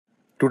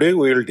Today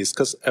we will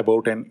discuss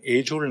about an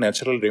age-old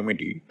natural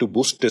remedy to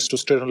boost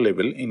testosterone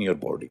level in your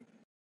body.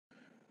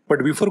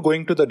 But before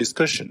going to the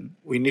discussion,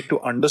 we need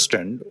to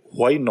understand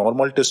why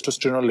normal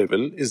testosterone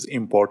level is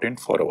important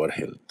for our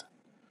health.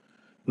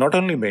 Not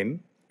only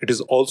men, it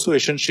is also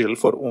essential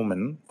for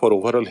women for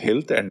overall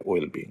health and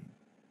well-being.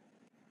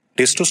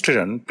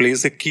 Testosterone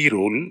plays a key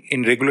role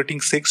in regulating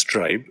sex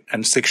drive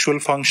and sexual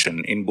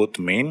function in both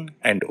men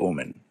and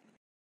women.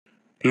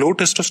 Low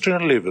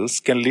testosterone levels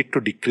can lead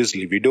to decreased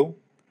libido,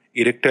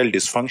 erectile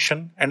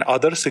dysfunction, and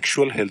other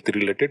sexual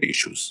health-related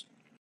issues.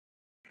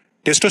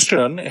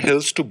 Testosterone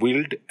helps to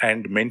build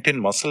and maintain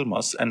muscle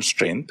mass and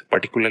strength,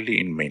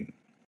 particularly in men.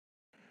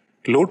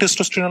 Low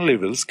testosterone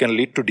levels can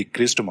lead to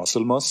decreased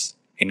muscle mass,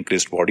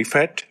 increased body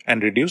fat,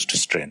 and reduced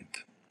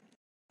strength.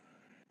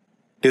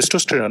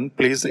 Testosterone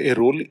plays a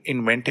role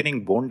in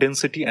maintaining bone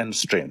density and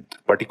strength,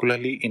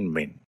 particularly in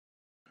men.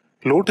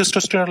 Low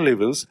testosterone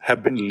levels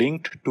have been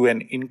linked to an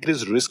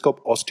increased risk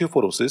of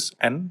osteoporosis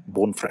and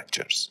bone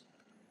fractures.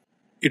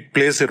 It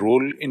plays a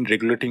role in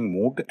regulating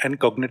mood and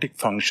cognitive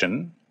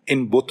function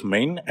in both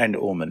men and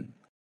women.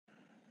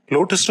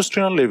 Low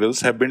testosterone levels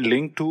have been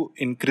linked to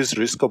increased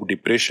risk of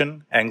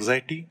depression,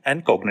 anxiety,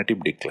 and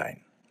cognitive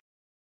decline.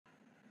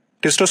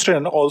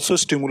 Testosterone also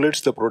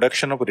stimulates the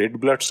production of red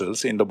blood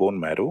cells in the bone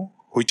marrow,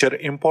 which are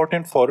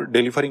important for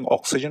delivering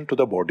oxygen to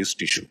the body's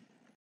tissue.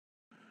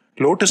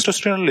 Low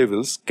testosterone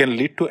levels can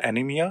lead to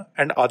anemia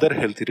and other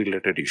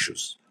health-related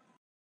issues.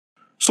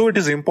 So it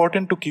is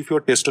important to keep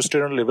your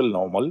testosterone level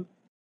normal.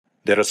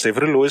 There are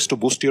several ways to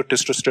boost your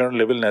testosterone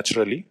level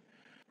naturally.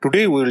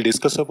 Today we will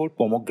discuss about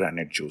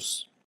pomegranate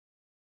juice.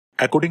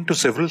 According to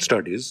several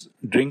studies,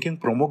 drinking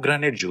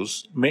pomegranate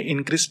juice may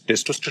increase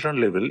testosterone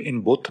level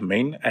in both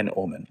men and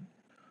women.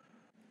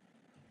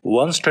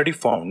 One study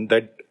found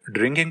that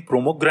drinking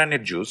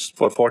pomegranate juice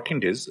for 14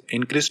 days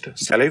increased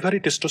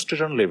salivary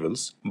testosterone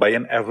levels by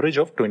an average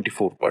of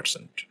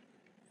 24%.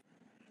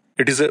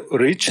 It is a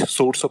rich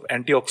source of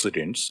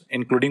antioxidants,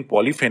 including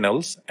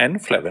polyphenols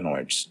and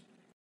flavonoids,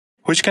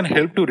 which can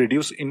help to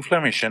reduce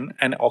inflammation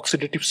and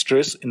oxidative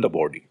stress in the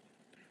body.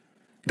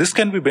 This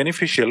can be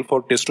beneficial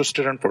for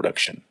testosterone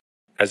production,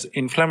 as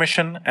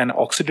inflammation and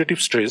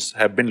oxidative stress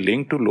have been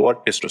linked to lower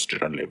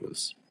testosterone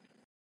levels.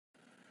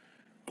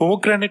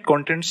 Pomegranate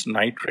contains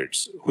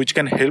nitrates, which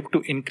can help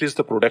to increase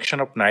the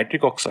production of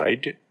nitric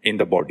oxide in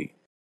the body.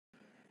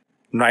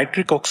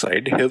 Nitric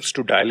oxide helps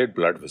to dilate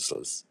blood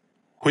vessels,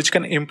 which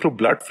can improve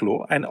blood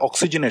flow and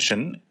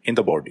oxygenation in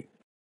the body.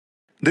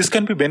 This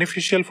can be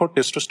beneficial for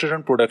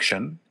testosterone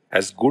production,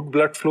 as good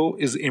blood flow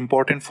is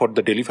important for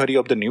the delivery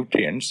of the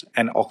nutrients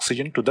and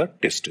oxygen to the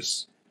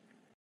testes.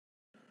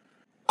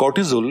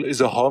 Cortisol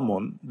is a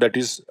hormone that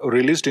is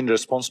released in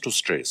response to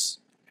stress,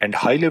 and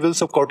high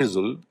levels of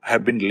cortisol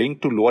have been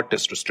linked to lower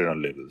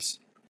testosterone levels.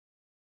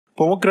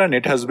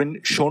 Pomegranate has been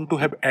shown to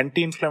have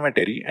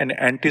anti-inflammatory and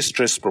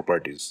anti-stress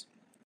properties,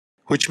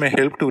 which may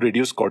help to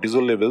reduce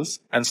cortisol levels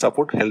and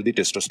support healthy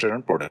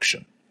testosterone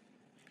production.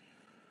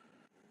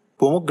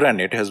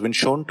 Pomegranate has been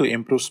shown to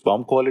improve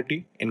sperm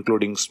quality,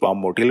 including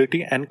sperm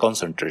motility and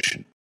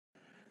concentration.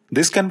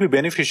 This can be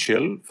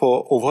beneficial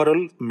for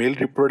overall male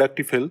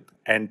reproductive health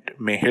and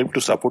may help to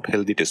support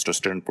healthy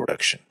testosterone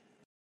production.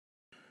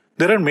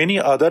 There are many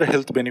other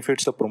health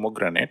benefits of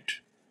pomegranate.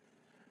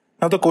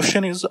 Now the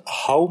question is,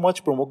 how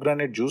much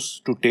pomegranate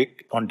juice to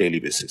take on daily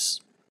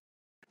basis?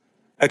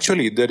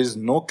 Actually, there is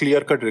no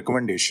clear-cut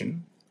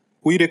recommendation.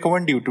 We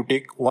recommend you to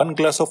take 1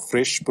 glass of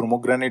fresh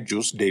pomegranate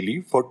juice daily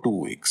for 2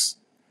 weeks.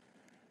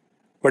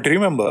 But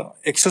remember,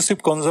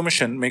 excessive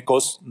consumption may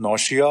cause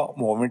nausea,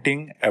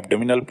 vomiting,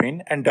 abdominal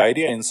pain, and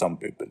diarrhea in some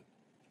people.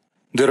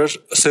 There are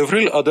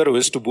several other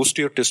ways to boost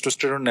your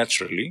testosterone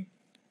naturally,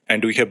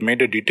 and we have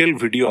made a detailed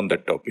video on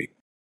that topic.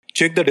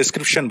 Check the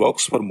description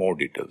box for more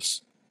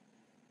details.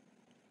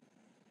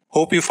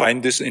 Hope you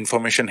find this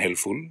information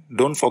helpful.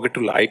 Don't forget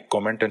to like,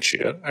 comment, and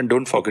share, and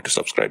don't forget to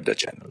subscribe the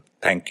channel.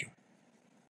 Thank you.